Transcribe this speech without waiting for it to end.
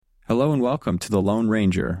Hello and welcome to The Lone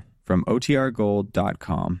Ranger from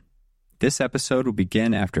OTRGold.com. This episode will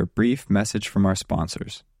begin after a brief message from our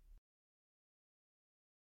sponsors.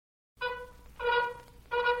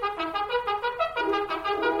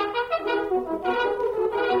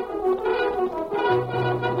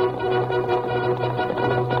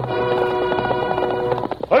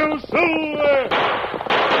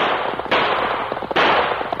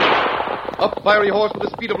 Up fiery horse with the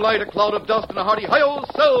speed of light, a cloud of dust, and a hearty hi-yo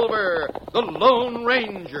Silver, the Lone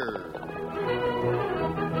Ranger.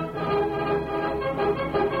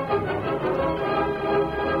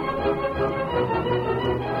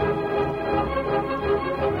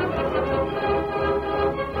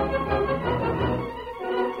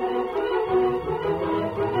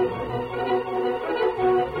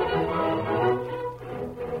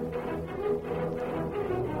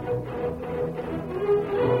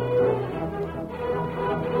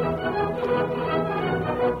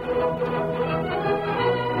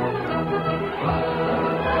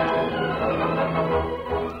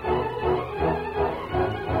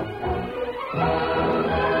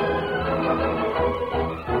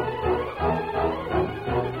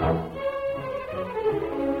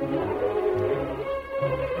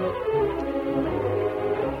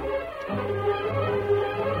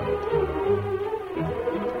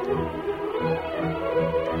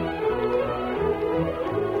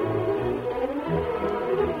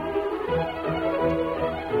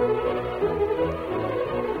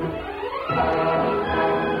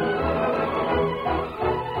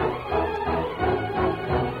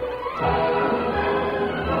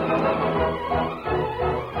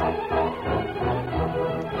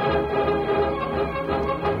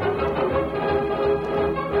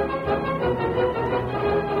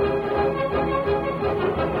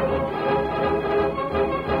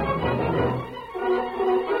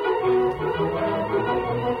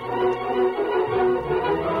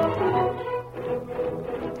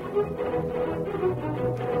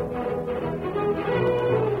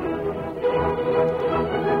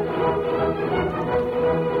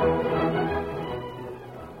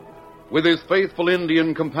 With his faithful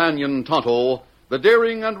Indian companion, Tonto, the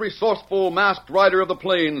daring and resourceful masked rider of the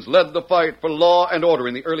plains led the fight for law and order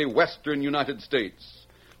in the early western United States.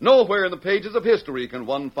 Nowhere in the pages of history can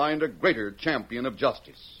one find a greater champion of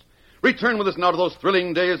justice. Return with us now to those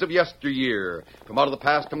thrilling days of yesteryear. From out of the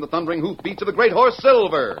past come the thundering hoofbeats of the great horse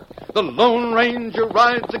Silver. The Lone Ranger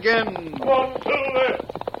rides again. Come on, Silver!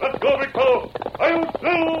 Let's go, big fellow! I'm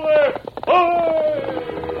Silver! Hoy!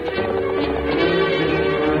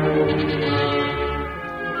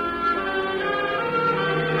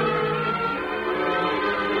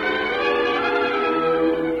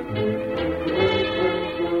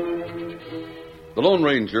 The Lone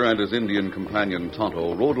Ranger and his Indian companion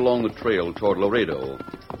Tonto rode along the trail toward Laredo.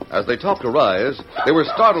 As they topped a rise, they were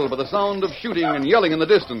startled by the sound of shooting and yelling in the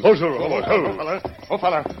distance. Oh, Silver! Oh,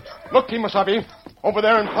 fella! Look, Kimasabi! Over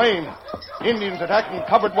there in plain. Indians attacking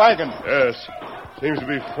covered wagon. Yes. Seems to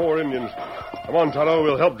be 4 Indians. Come on, Tonto.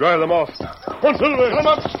 We'll help drive them off. Come on, Silver! Get them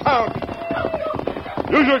up, Scout!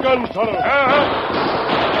 Use your guns, Tonto.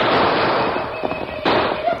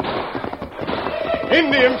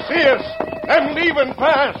 Indians see us! And even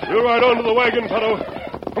fast. You'll ride on to the wagon, Tonto.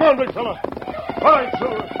 Come on, big fella. All right,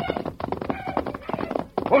 Silver.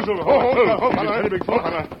 Oh, Silver. Oh, fella. Big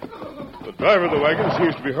fella. The driver of the wagon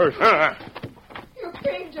seems to be hurt. You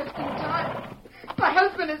came just in time. My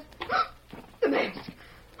husband is... The mask.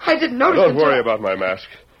 I didn't notice it. Don't worry about my mask.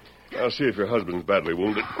 I'll see if your husband's badly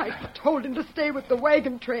wounded. I told him to stay with the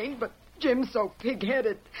wagon train, but Jim's so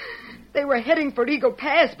pig-headed. They were heading for Eagle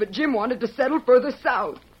Pass, but Jim wanted to settle further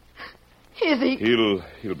south. Is he?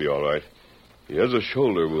 He'll be all right. He has a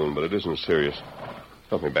shoulder wound, but it isn't serious.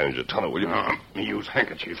 Help me bandage the tunnel, will you? Let me use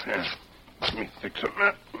handkerchief. Let me fix it.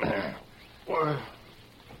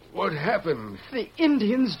 What happened? The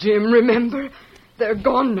Indians, Jim, remember? They're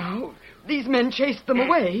gone now. These men chased them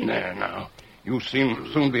away. There, now. You'll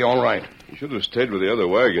soon be all right. You should have stayed with the other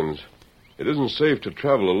wagons. It isn't safe to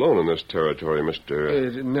travel alone in this territory,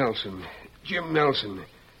 Mr. Nelson. Jim Nelson.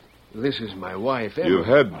 This is my wife, Emma. You've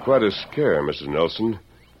had quite a scare, Mrs. Nelson.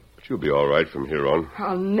 But you'll be all right from here on.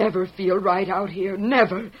 I'll never feel right out here.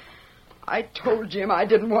 Never. I told Jim I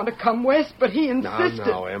didn't want to come west, but he insisted.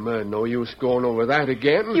 Now, Emma, no use going over that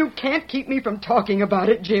again. You can't keep me from talking about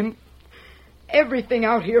it, Jim. Everything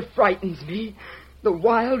out here frightens me. The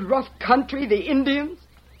wild, rough country, the Indians.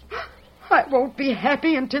 I won't be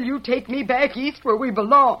happy until you take me back east where we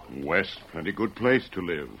belong. West, plenty good place to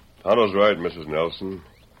live. Tonto's right, Mrs. Nelson.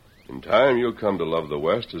 In time, you'll come to love the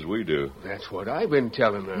West as we do. That's what I've been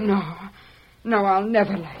telling her. No, I'll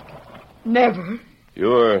never like it. Never.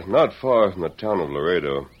 You're not far from the town of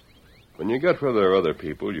Laredo. When you get where there are other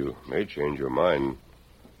people, you may change your mind.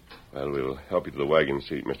 Well, we'll help you to the wagon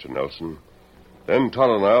seat, Mr. Nelson. Then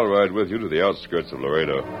Tonto and I'll ride with you to the outskirts of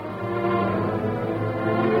Laredo.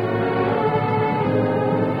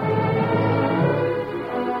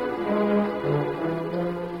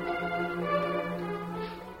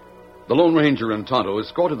 The Lone Ranger and Tonto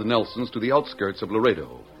escorted the Nelsons to the outskirts of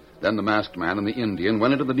Laredo. Then the masked man and the Indian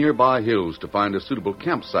went into the nearby hills to find a suitable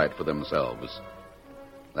campsite for themselves.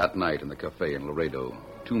 That night in the cafe in Laredo,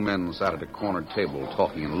 two men sat at a cornered table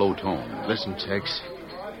talking in low tones. Listen, Tex.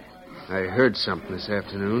 I heard something this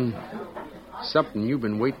afternoon. Something you've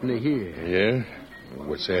been waiting to hear. Yeah?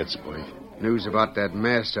 What's that, Spike? News about that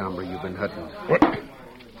masked hombre you've been hunting. What?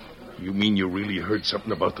 You mean you really heard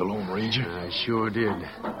something about the Lone Ranger? I sure did.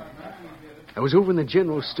 I was over in the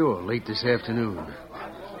general store late this afternoon.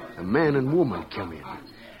 A man and woman come in.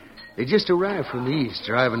 They just arrived from the east,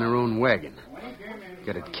 driving their own wagon.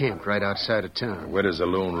 Got it camped right outside of town. Where does the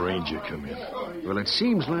Lone Ranger come in? Well, it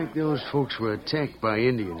seems like those folks were attacked by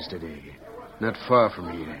Indians today. Not far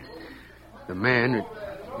from here. The man,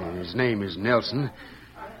 his name is Nelson,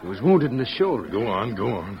 was wounded in the shoulder. Go on.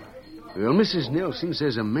 Well, Mrs. Nelson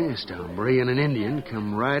says a masked hombre and an Indian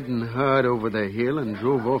come riding hard over the hill and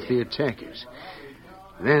drove off the attackers.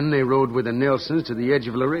 Then they rode with the Nelsons to the edge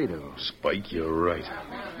of Laredo. Spike, you're right.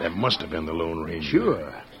 That must have been the Lone Ranger.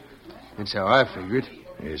 Sure. That's how I figured.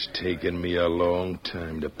 It's taken me a long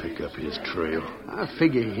time to pick up his trail. I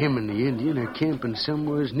figure him and the Indian are camping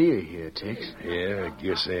somewhere near here, Tex. Yeah, I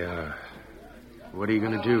guess they are. What are you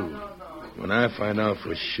going to do? When I find out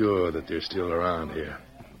for sure that they're still around here,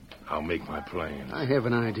 I'll make my plans. I have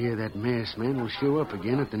an idea that masked man will show up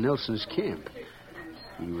again at the Nelsons' camp.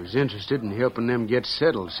 He was interested in helping them get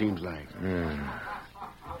settled, seems like. Yeah.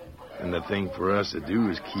 And the thing for us to do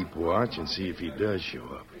is keep watch and see if he does show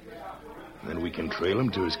up. Then we can trail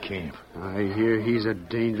him to his camp. I hear he's a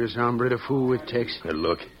dangerous hombre to fool with, Tex. Now,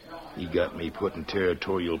 look, he got me put in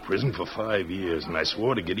territorial prison for 5 years, and I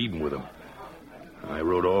swore to get even with him. I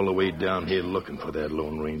rode all the way down here looking for that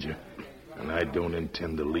Lone Ranger. And I don't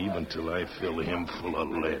intend to leave until I fill him full of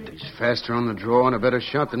lead. He's faster on the draw and a better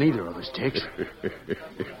shot than either of us, Tex.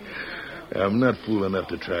 I'm not fool enough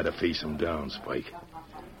to try to face him down, Spike.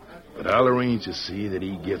 But I'll arrange to see that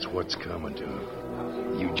he gets what's coming to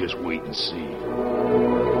him. You just wait and see.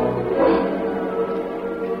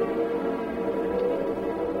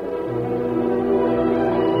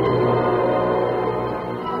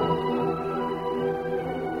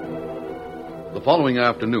 The following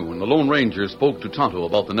afternoon, the Lone Ranger spoke to Tonto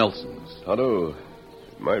about the Nelsons. Tonto,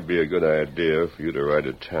 it might be a good idea for you to ride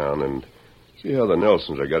to town and see how the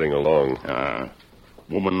Nelsons are getting along.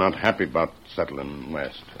 Woman not happy about settling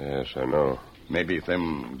west. Yes, I know. Maybe if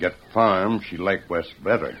them get farm, she like west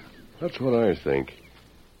better. That's what I think.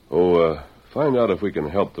 Find out if we can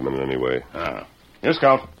help them in any way. Here,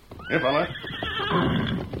 Scout. Here, fella.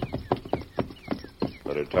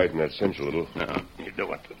 Better tighten that cinch a little. You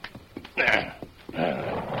do it.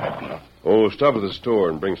 Stop at the store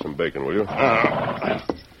and bring some bacon, will you?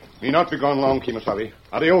 Me not be gone long, Kimasabi.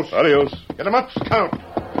 Adios. Adios. Get 'em up, Scout.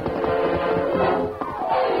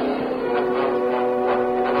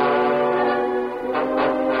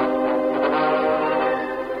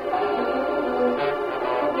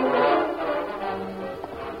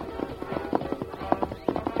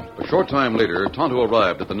 A short time later, Tonto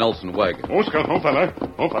arrived at the Nelson wagon. Scout. Fella.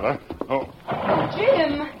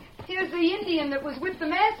 Jim, here's the Indian that was with the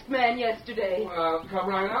masked man yesterday. Come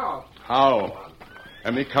right out. How?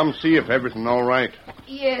 Let me come see if everything all right.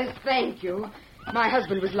 Yes, thank you. My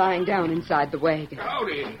husband was lying down inside the wagon.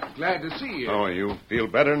 Howdy. Glad to see you. Oh, you feel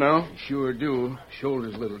better now? Sure do.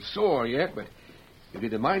 Shoulder's a little sore yet, but you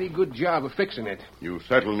did a mighty good job of fixing it. You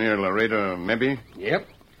settle near Laredo, maybe? Yep.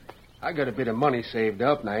 I got a bit of money saved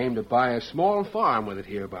up, and I aim to buy a small farm with it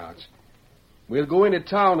hereabouts. We'll go into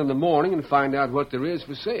town in the morning and find out what there is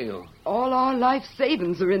for sale. All our life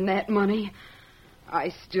savings are in that money. I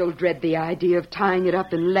still dread the idea of tying it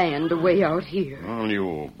up in land away out here. Well,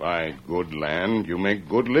 you buy good land. You make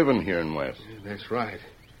good living here in West. That's right.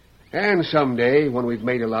 And someday, when we've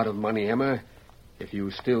made a lot of money, Emma, if you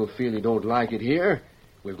still feel you don't like it here,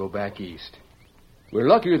 we'll go back east. We're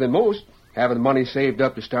luckier than most, having money saved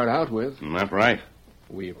up to start out with. That's right.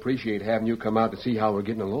 We appreciate having you come out to see how we're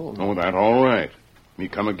getting along. Oh, that all right. Me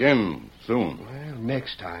come again soon. Well,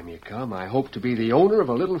 next time you come, I hope to be the owner of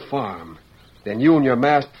a little farm. Then you and your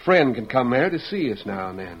masked friend can come there to see us now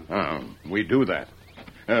and then. We do that.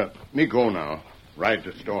 Me go now. Ride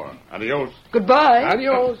to store. Adios. Goodbye.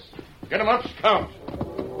 Adios. Get 'em up, Scout.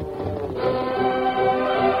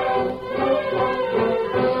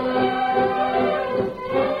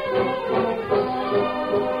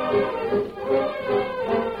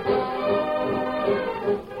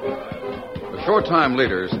 short time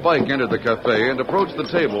later, Spike entered the cafe and approached the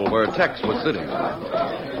table where Tex was sitting.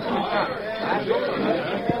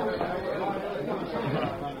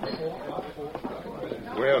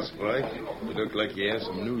 Well, Spike, you look like you have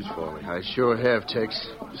some news for me. I sure have, Tex.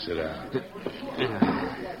 Sit down.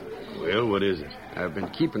 Well, what is it? I've been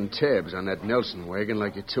keeping tabs on that Nelson wagon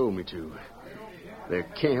like you told me to. They're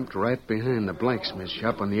camped right behind the blacksmith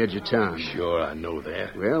shop on the edge of town. Sure, I know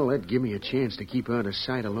that. Well, that give me a chance to keep out of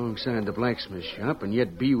sight alongside the blacksmith shop and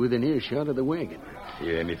yet be within earshot of the wagon.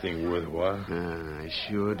 Yeah, anything worthwhile? I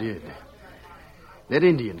sure did. That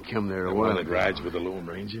Indian come there a while one that ago. rides with the Lone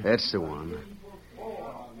Ranger? That's the one.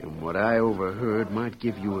 And what I overheard might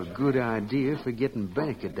give you a good idea for getting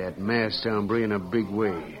back at that masked hombre in a big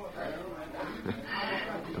way.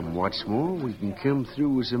 And what's more, we can come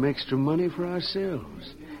through with some extra money for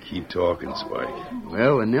ourselves. Keep talking, Spike.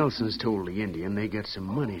 Well, the Nelsons told the Indian they got some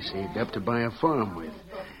money saved up to buy a farm with.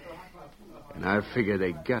 And I figure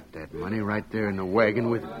they got that money right there in the wagon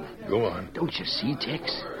with them. Go on. Don't you see,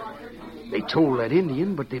 Tex? They told that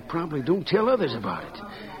Indian, but they probably don't tell others about it.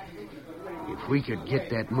 If we could get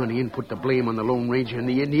that money and put the blame on the Lone Ranger and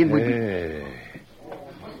the Indian, we'd be...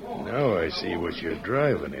 Now I see what you're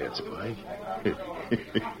driving at, Spike.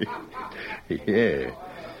 Yeah.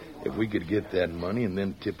 If we could get that money and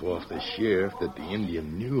then tip off the sheriff that the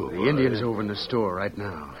Indian knew about The Indian's over in the store right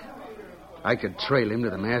now. I could trail him to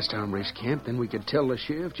the masked hombre's camp, then we could tell the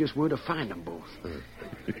sheriff just where to find them both.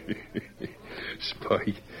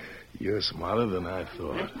 Spike, you're smarter than I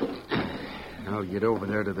thought. I'll get over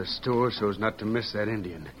there to the store so as not to miss that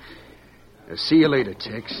Indian. See you later,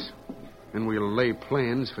 Tex. And we'll lay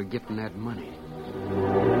plans for getting that money.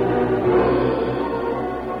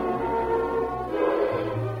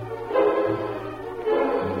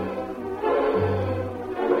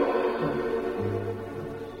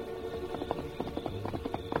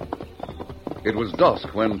 It was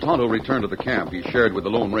dusk when Tonto returned to the camp he shared with the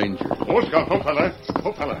Lone Ranger. Oh, Scout. Oh, fella.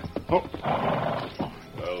 Oh, fella. Oh.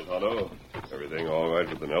 Well, Tonto, everything all right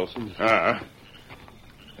with the Nelsons?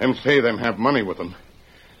 Them say them have money with them.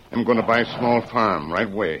 I'm going to buy a small farm right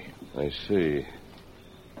way. I see.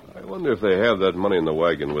 I wonder if they have that money in the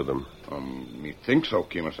wagon with them. Me think so,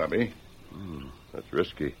 Kimasabi. That's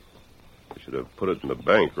risky. They should have put it in the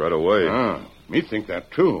bank right away. Me think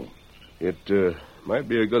that, too. It might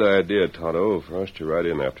be a good idea, Tonto, for us to ride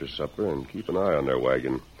in after supper and keep an eye on their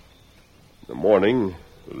wagon. In the morning,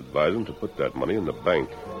 we'll advise them to put that money in the bank.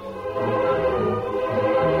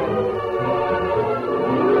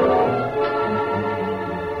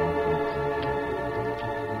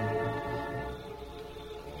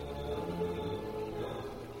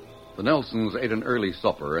 The Nelsons ate an early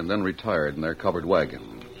supper and then retired in their covered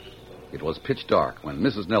wagon. It was pitch dark when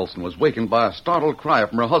Mrs. Nelson was wakened by a startled cry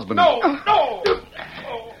from her husband. No!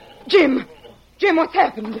 Jim! Jim, what's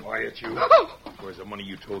happened? Quiet, you. Where's the money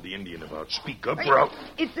you told the Indian about? Speak up,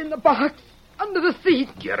 It's in the box, under the seat.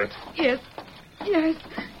 Get it? Yes.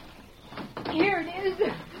 Here it is.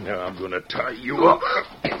 Now I'm going to tie you up.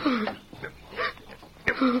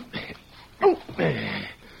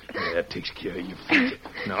 That takes care of your feet.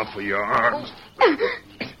 Now for your arms.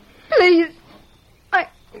 Please.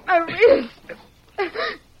 My wrist.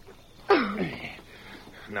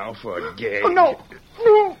 Now for a gag. Oh, no.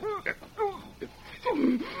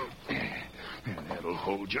 That'll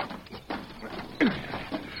hold you.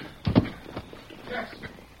 Yes.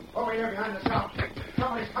 Over here behind the shop.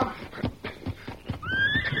 Somebody's coming.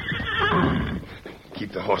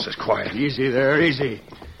 Keep the horses quiet. Easy there, easy.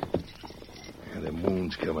 And the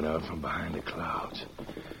moon's coming out from behind the clouds.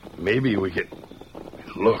 Maybe we could...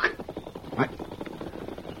 Look. What?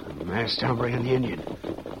 The masked hombre and the Indian.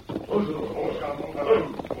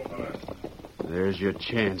 There's your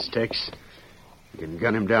chance, Tex. You can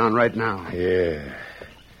gun him down right now. Yeah.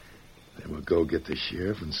 Then we'll go get the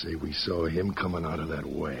sheriff and say we saw him coming out of that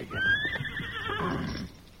wagon.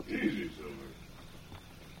 Easy, Silver.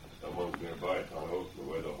 Someone's nearby, Tonto, the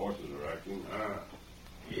way the horses are acting.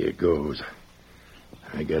 Here goes.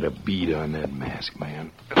 I got a bead on that masked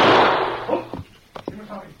man.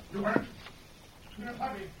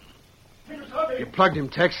 You plugged him,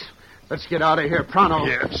 Tex. Let's get out of here pronto.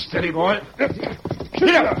 Yeah, steady, boy. Get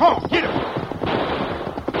him! Oh, get him!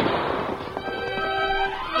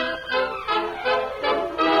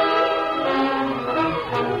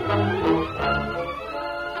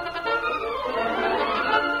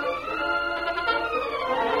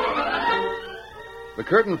 The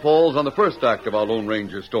curtain falls on the first act of our Lone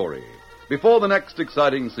Ranger story. Before the next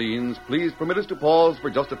exciting scenes, please permit us to pause for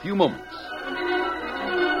just a few moments.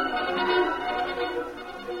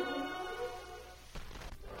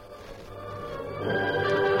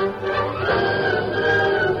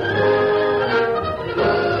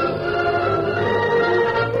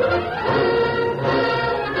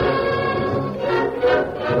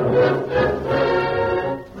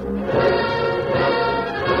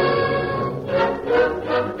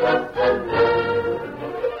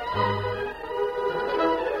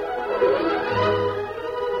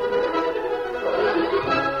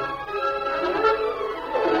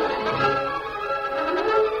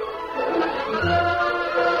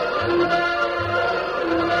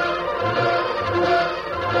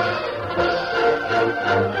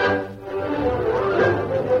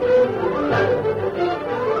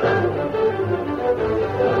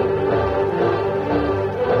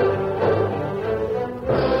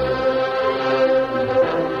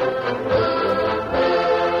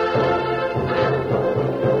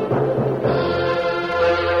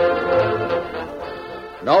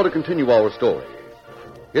 Now to continue our story.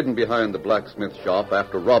 Hidden behind the blacksmith shop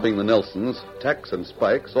after robbing the Nelsons, Tex and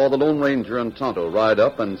Spike saw the Lone Ranger and Tonto ride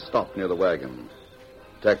up and stop near the wagon.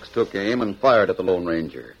 Tex took aim and fired at the Lone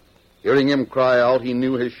Ranger. Hearing him cry out, he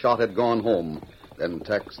knew his shot had gone home. Then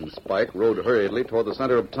Tex and Spike rode hurriedly toward the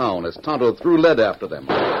center of town as Tonto threw lead after them.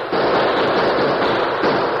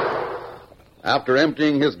 After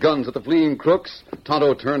emptying his guns at the fleeing crooks,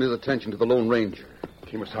 Tonto turned his attention to the Lone Ranger.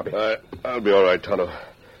 Kimasabi. I'll be all right, Tonto.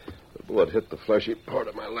 The bullet hit the fleshy part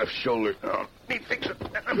of my left shoulder. Oh, me fix it.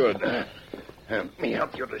 Good. Me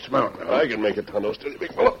help you dismount. I can make it, Tonto. Steady,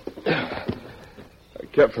 big fellow. I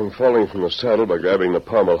kept from falling from the saddle by grabbing the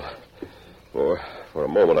pommel. For a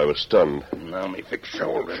moment, I was stunned. Now me fix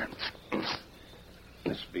shoulder.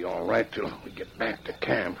 This'll be all right till we get back to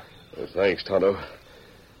camp. Well, thanks, Tonto.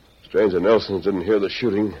 Strange the Nelsons didn't hear the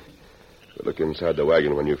shooting. But look inside the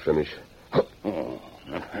wagon when you finish. Oh,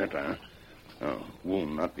 that hurt, huh? Oh,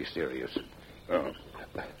 wound not be serious.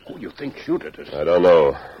 Who you think shoot at us? I don't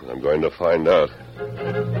know. I'm going to find out.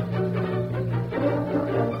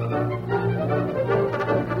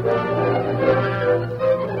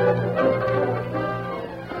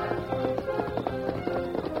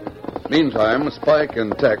 Meantime, Spike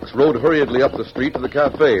and Tex rode hurriedly up the street to the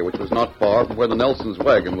cafe, which was not far from where the Nelsons'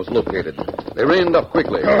 wagon was located. They reined up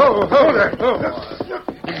quickly. Oh, there.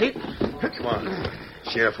 Come on.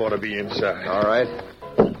 Sheriff ought to be inside. All right.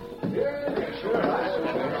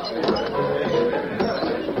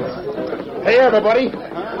 Hey, everybody.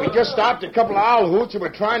 We just stopped a couple of owl hoots who were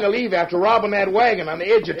trying to leave after robbing that wagon on the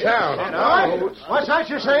edge of town. What's that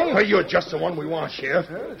you say? Hey, you're just the one we want, Sheriff.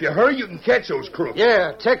 If you hurry, you can catch those crooks.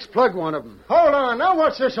 Yeah, Tex plugged one of them. Hold on. Now,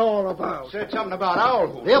 what's this all about? Said something about owl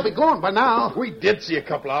hoots. They'll be gone by now. We did see a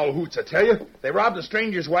couple of owl hoots, I tell you. They robbed a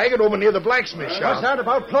stranger's wagon over near the blacksmith shop. What's that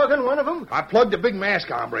about plugging one of them? I plugged a big mask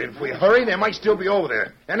hombre. If we hurry, they might still be over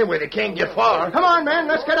there. Anyway, they can't get far. Come on, man.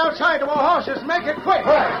 Let's get outside to our horses. Make it quick.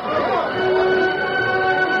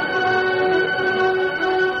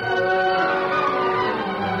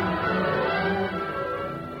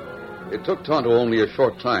 It took Tonto only a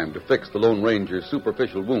short time to fix the Lone Ranger's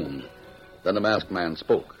superficial wound. Then the masked man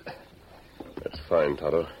spoke. That's fine,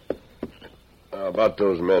 Tonto. How about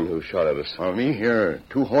those men who shot at us? Well, me hear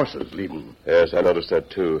 2 horses leading. Yes, I noticed that,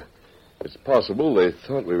 too. It's possible they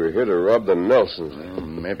thought we were here to rob the Nelsons. Well,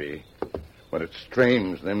 maybe. But it's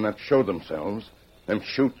strange them not show themselves. Them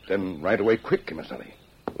shoot, then right away quick, Kimasabi.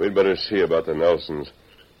 We'd better see about the Nelsons.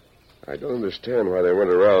 I don't understand why they weren't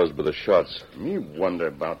aroused by the shots. Me wonder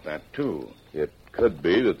about that, too. It could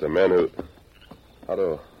be that the men who...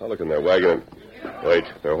 Tonto, I'll look in their wagon. Wait,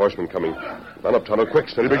 there are horsemen coming. Run up, Tonto, quick,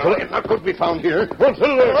 steady, big fellow. Not good to be found here. Run,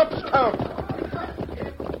 settle there. Uptown.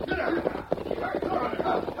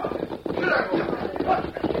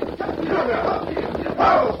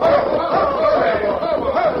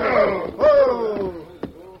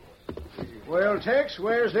 Well, Tex,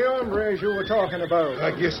 where's the hombres you were talking about?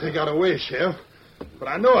 I guess they got away, Sheriff. But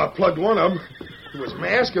I know I plugged one of them. He was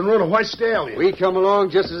masked and rode a white stallion. We come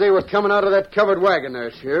along just as they were coming out of that covered wagon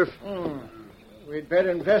there, Sheriff. We'd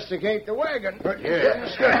better investigate the wagon.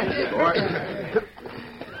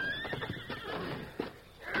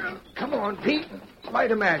 Come on, Pete.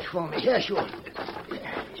 Light a match for me. Yeah, sure.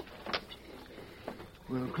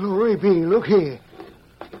 Well, glory be, look here.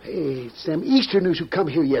 Hey, it's them Easterners who come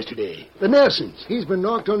here yesterday. The Nelsons. He's been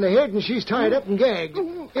knocked on the head and she's tied up and gagged.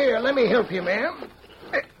 Here, let me help you, ma'am.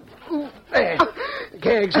 There.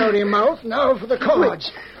 Gag's out of your mouth. Now for the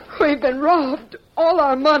cords. We've been robbed. All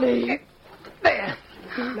our money. There.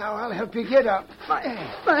 Now I'll help you get up.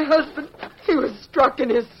 My husband, he was struck in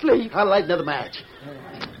his sleep. I'll light another match.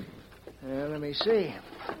 Let me see.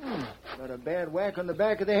 Got a bad whack on the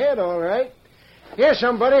back of the head, all right. Here,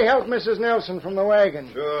 somebody, help Mrs. Nelson from the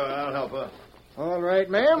wagon. Sure, I'll help her. All right,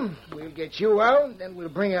 ma'am. We'll get you out, then we'll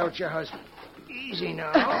bring out your husband. Easy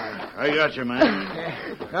now. I got you,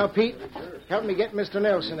 man. Now, Pete, help me get Mr.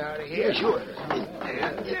 Nelson out of here. Yeah, sure.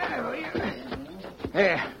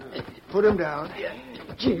 There. Put him down.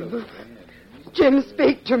 Jim,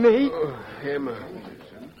 speak to me.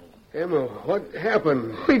 Emma, what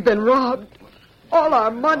happened? We've been robbed. All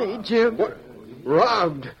our money, Jim. What?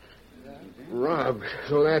 Robbed? Robbed.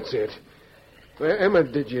 So that's it. Well, Emma,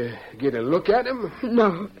 did you get a look at him?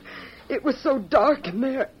 No. It was so dark in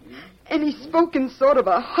there. And he spoke in sort of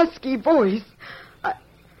a husky voice.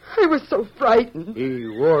 I was so frightened. He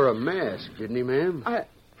wore a mask, didn't he, ma'am?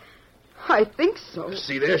 I think so.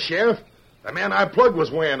 See there, Sheriff? The man I plugged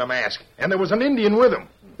was wearing a mask, and there was an Indian with him.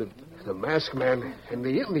 The masked man and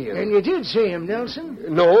the Indian. And you did see him, Nelson?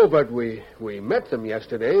 No, but we met them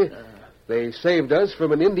yesterday. They saved us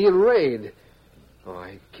from an Indian raid. Oh,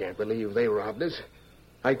 I can't believe they robbed us.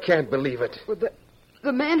 I can't believe it. Well,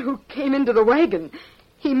 the man who came into the wagon,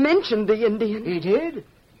 he mentioned the Indian. He did?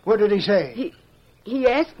 What did he say? He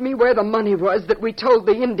asked me where the money was that we told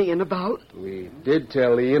the Indian about. We did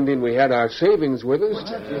tell the Indian we had our savings with us.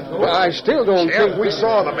 Well, I still don't Sheriff, think... we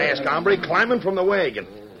saw the masked hombre climbing from the wagon.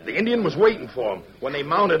 The Indian was waiting for him. When they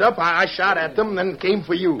mounted up, I shot at them and then came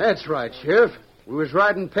for you. That's right, Sheriff. We was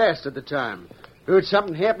riding past at the time. Heard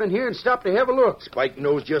something happening here and stopped to have a look. Spike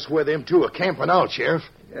knows just where them two are camping out, Sheriff.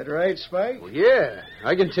 That right, Spike? Well, yeah,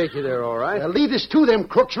 I can take you there all right. Now lead us to them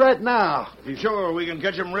crooks right now. You sure we can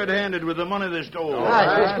catch them red-handed with the money they stole? All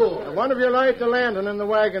right, let's go. One of you light the lantern in the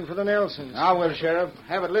wagon for the Nelsons. I will, Sheriff.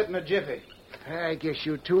 Have it lit in a jiffy. I guess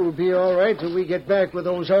you two will be all right till we get back with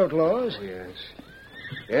those outlaws. Yes.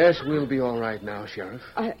 Yes, we'll be all right now, Sheriff.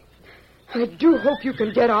 I do hope you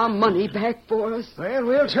can get our money back for us. Well,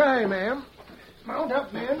 we'll try, ma'am. Mount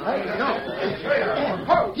up, men. Well,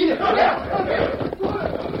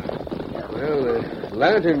 the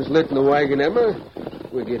lantern's lit in the wagon, Emma.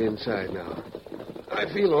 We'll get inside now.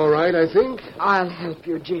 I feel all right, I think. I'll help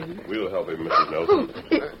you, Jim. We'll help him, Mrs. Nelson.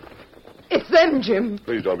 It's them, Jim.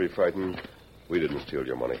 Please don't be frightened. We didn't steal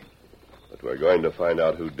your money. But we're going to find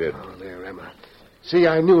out who did. Oh, there, Emma. See,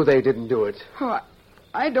 I knew they didn't do it. Oh,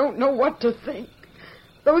 I don't know what to think.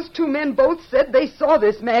 Those two men both said they saw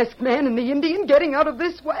this masked man and the Indian getting out of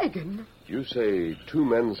this wagon. You say two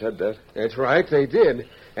men said that? That's right, they did.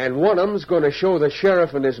 And one of them's going to show the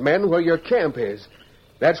sheriff and his men where your camp is.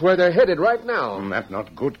 That's where they're headed right now. That's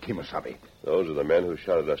not good, Kimasabi. Those are the men who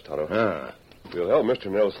shot at us, Tonto. Ah. We'll help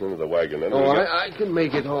Mr. Nelson into the wagon. Then Oh, I can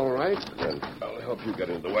make it all right. And I'll help you get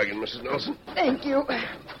into the wagon, Mrs. Nelson. Thank you.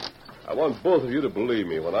 I want both of you to believe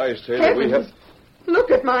me when I say that we have... Heavens,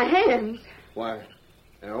 look at my hands. Why,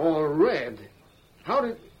 they're all red. How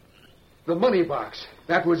did... The money box.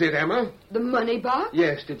 That was it, Emma? The money box?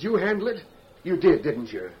 Yes. Did you handle it? You did,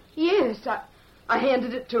 didn't you? Yes, I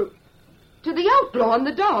handed it to the outlaw in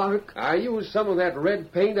the dark. I used some of that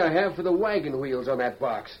red paint I have for the wagon wheels on that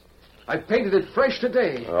box. I painted it fresh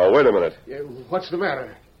today. Oh, wait a minute. What's the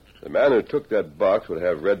matter? The man who took that box would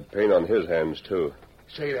have red paint on his hands, too.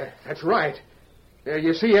 Say, that's right.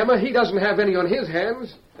 You see, Emma, he doesn't have any on his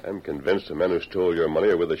hands. I'm convinced the men who stole your money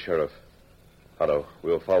are with the sheriff. Otto,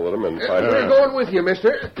 we'll follow them and find... We're going with you,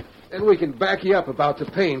 mister. And we can back you up about the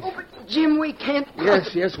paint. Oh, but Jim, we can't...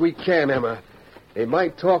 Yes, we can, Emma. They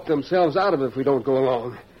might talk themselves out of it if we don't go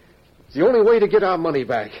along. It's the only way to get our money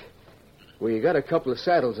back. We got a couple of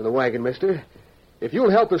saddles in the wagon, mister. If you'll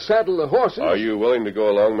help us saddle the horses... Are you willing to go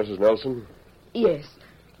along, Mrs. Nelson? Yes.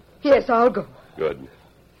 Yes, I'll go. Good.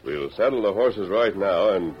 We'll saddle the horses right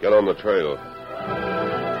now and get on the trail.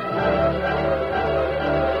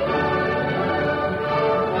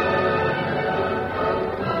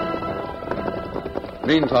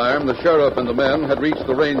 Meantime, the sheriff and the men had reached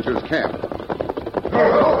the ranger's camp.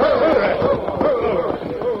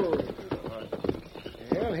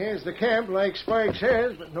 Well, here's the camp, like Spike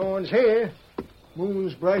says, but no one's here.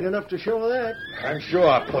 Moon's bright enough to show that. I'm sure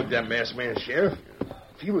I plugged that masked man, Sheriff.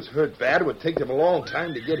 If he was hurt bad, it would take them a long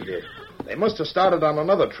time to get here. They must have started on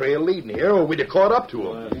another trail leading here, or we'd have caught up to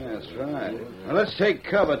them. That's right. Now, let's take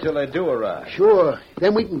cover till they do arrive. Sure.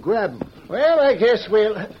 Then we can grab them. Well, I guess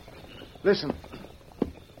we'll... Listen.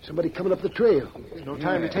 Somebody coming up the trail. There's no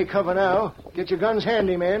time to take cover now. Get your guns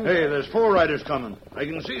handy, men. Hey, there's 4 riders coming. I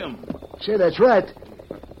can see them. Say, that's right.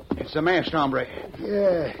 It's the masked hombre.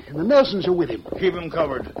 Yeah, and the Nelsons are with him. Keep them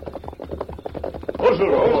covered.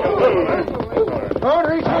 Don't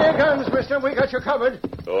reach for your guns, mister. We got you covered.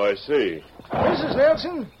 Oh, I see. Mrs.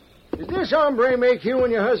 Nelson, did this hombre make you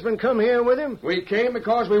and your husband come here with him? We came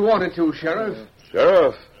because we wanted to, Sheriff.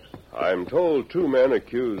 Sheriff, I'm told 2 men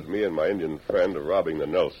accused me and my Indian friend of robbing the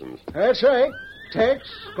Nelsons. That's right. Tex,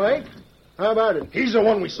 Spike, how about it? He's the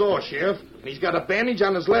one we saw, Sheriff. And he's got a bandage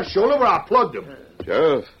on his left shoulder where I plugged him.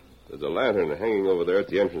 Sheriff, there's a lantern hanging over there at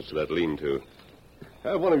the entrance to that lean-to.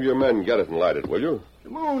 Have one of your men get it and light it, will you? The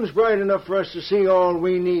moon's bright enough for us to see all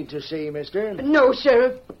we need to see, mister. No,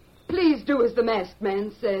 Sheriff. Please do as the masked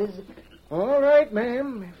man says. All right,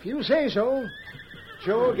 ma'am. If you say so.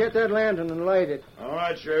 Joe, get that lantern and light it. All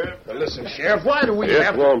right, Sheriff. Now, listen, Sheriff, why do we It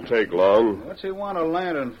have to... won't take long. What's he want a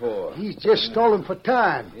lantern for? He's just stalling for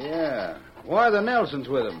time. Yeah. Why are the Nelsons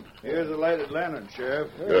with him? Here's the lighted lantern, Sheriff.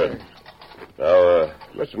 Good. Now,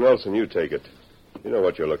 Mr. Nelson, you take it. You know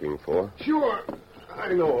what you're looking for. Sure.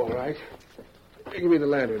 I know, all right. Give me the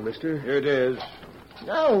lantern, mister. Here it is.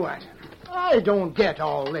 Now what? I don't get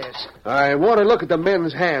all this. I want to look at the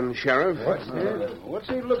men's hands, Sheriff. What's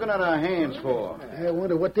he looking at our hands for? I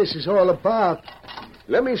wonder what this is all about.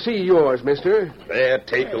 Let me see yours, mister. There,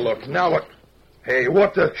 take a look. Now what? Hey,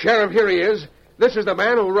 what the... Sheriff, here he is. This is the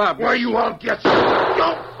man who robbed us. Why, you all get...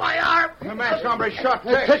 Don't my arm! The masked hombre shot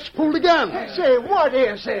Tex pulled the gun. Say, what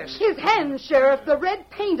is this? His hands, Sheriff, the red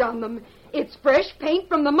paint on them. It's fresh paint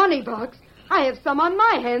from the money box. I have some on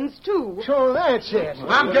my hands, too. So that's it.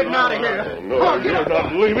 I'm getting out of here. No, you're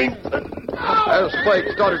not leaving. As Spike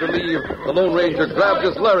started to leave, the Lone Ranger grabbed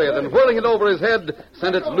his lariat and, whirling it over his head,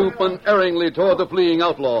 sent its loop unerringly toward the fleeing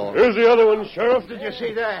outlaw. Here's the other one, Sheriff. Did you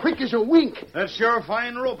see that? Quick as a wink. That's sure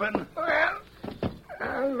fine roping. Well,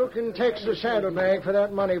 I'll look in Tex's saddlebag for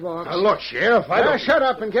that money box. Now, look, Sheriff, I don't... Shut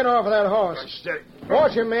up and get off of that horse. Steady.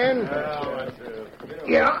 Watch him, man.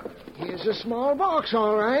 Yeah, here's a small box,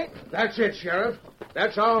 all right. That's it, Sheriff.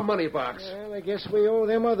 That's our money box. Well, I guess we owe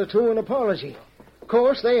them other two an apology. Of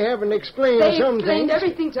course, they haven't explained They some explained things.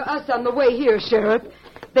 everything to us on the way here, Sheriff.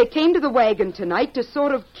 They came to the wagon tonight to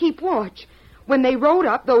sort of keep watch. When they rode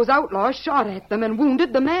up, those outlaws shot at them and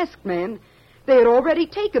wounded the masked man. They had already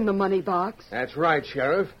taken the money box. That's right,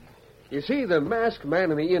 Sheriff. You see, the masked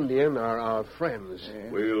man and the Indian are our friends.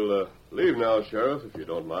 We'll leave now, Sheriff, if you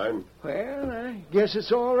don't mind. Well, I guess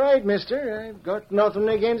it's all right, mister. I've got nothing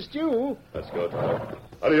against you. Let's go, Tonto.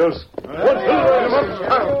 Adios.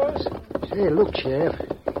 Say, look, Sheriff.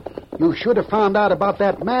 You should have found out about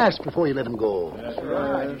that mask before you let him go. That's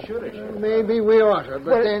right. You should have. Maybe we ought to, but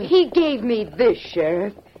Well, then... he gave me this,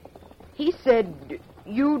 Sheriff. He said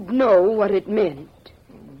you'd know what it meant.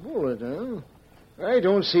 Bullet, huh? I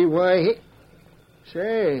don't see why he...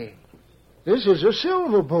 Say, this is a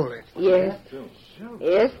silver bullet. Yes.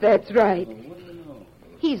 Yes, that's right.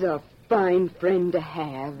 He's a fine friend to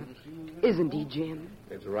have, isn't he, Jim?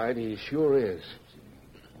 That's right, he sure is.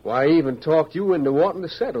 Why, he even talked you into wanting to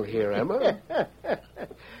settle here, Emma.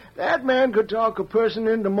 That man could talk a person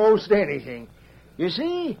into most anything. You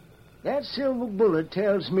see, that silver bullet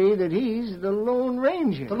tells me that he's the Lone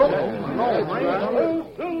Ranger. The Lone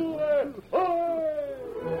Ranger?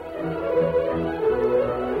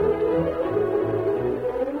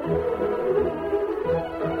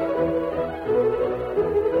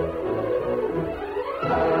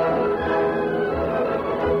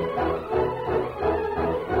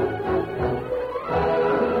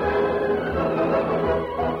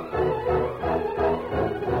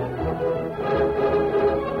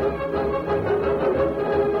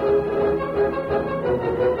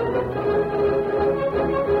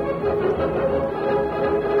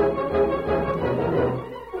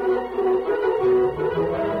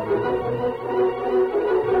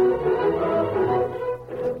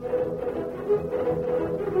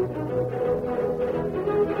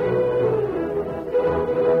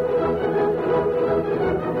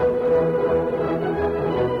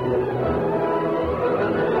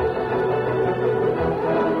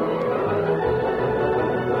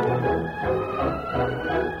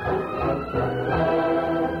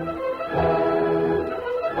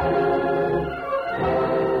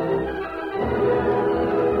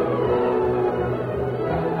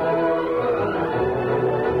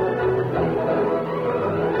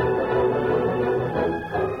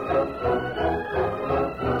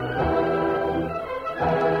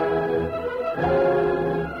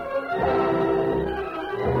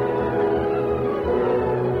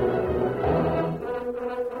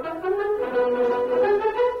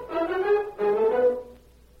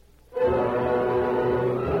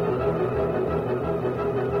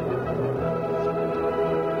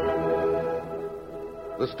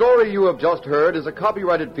 The story you have just heard is a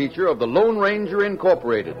copyrighted feature of the Lone Ranger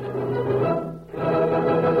Incorporated.